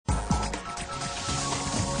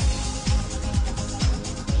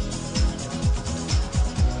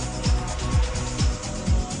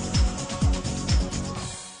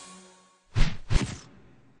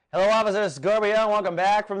Officer Scorpio, welcome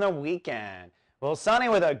back from the weekend. Well, sunny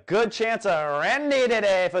with a good chance of rainy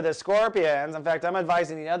today for the Scorpions. In fact, I'm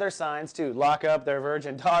advising the other signs to lock up their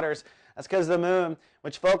virgin daughters. That's because the moon,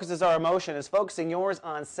 which focuses our emotion, is focusing yours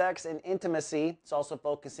on sex and intimacy. It's also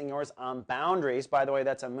focusing yours on boundaries. By the way,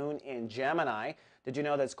 that's a moon in Gemini. Did you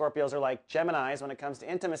know that Scorpios are like Geminis when it comes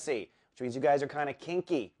to intimacy? Which means you guys are kind of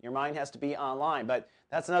kinky. Your mind has to be online. But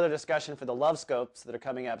that's another discussion for the love scopes that are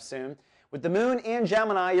coming up soon. With the moon in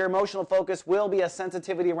Gemini, your emotional focus will be a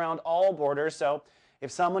sensitivity around all borders. So if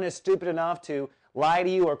someone is stupid enough to lie to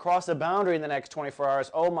you or cross a boundary in the next 24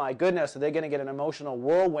 hours, oh my goodness, are they going to get an emotional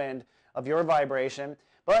whirlwind of your vibration?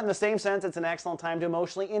 But in the same sense, it's an excellent time to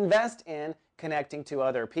emotionally invest in connecting to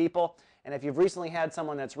other people. And if you've recently had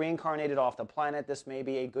someone that's reincarnated off the planet, this may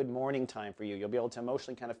be a good mourning time for you. You'll be able to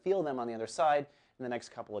emotionally kind of feel them on the other side in the next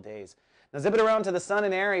couple of days. Now zip it around to the sun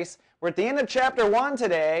in Aries. We're at the end of chapter 1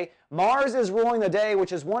 today. Mars is ruling the day,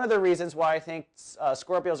 which is one of the reasons why I think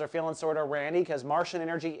Scorpios are feeling sort of randy, because Martian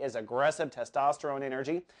energy is aggressive, testosterone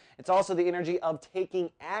energy. It's also the energy of taking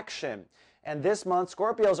action. And this month,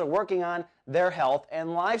 Scorpios are working on their health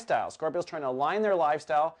and lifestyle. Scorpios trying to align their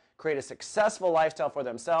lifestyle, create a successful lifestyle for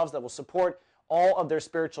themselves that will support all of their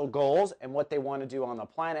spiritual goals and what they want to do on the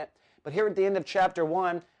planet. But here at the end of chapter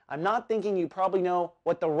 1, I'm not thinking you probably know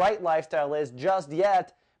what the right lifestyle is just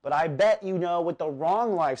yet, but I bet you know what the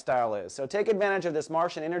wrong lifestyle is. So take advantage of this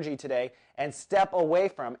Martian energy today and step away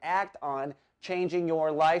from, act on changing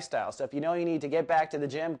your lifestyle. So if you know you need to get back to the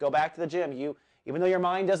gym, go back to the gym. Even though your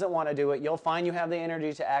mind doesn't want to do it, you'll find you have the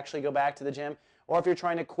energy to actually go back to the gym. Or if you're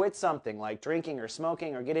trying to quit something like drinking or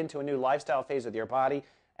smoking or get into a new lifestyle phase with your body,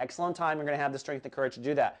 excellent time. You're going to have the strength and courage to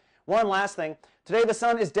do that. One last thing. Today the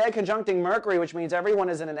sun is dead conjuncting Mercury, which means everyone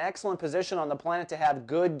is in an excellent position on the planet to have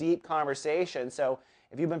good, deep conversation. So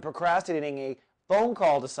if you've been procrastinating a phone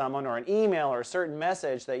call to someone or an email or a certain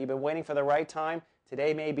message that you've been waiting for the right time,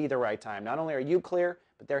 today may be the right time. Not only are you clear,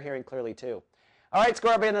 but they're hearing clearly too. All right,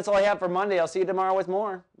 Scorpion, that's all I have for Monday. I'll see you tomorrow with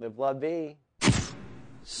more. Live, love, be.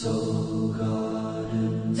 So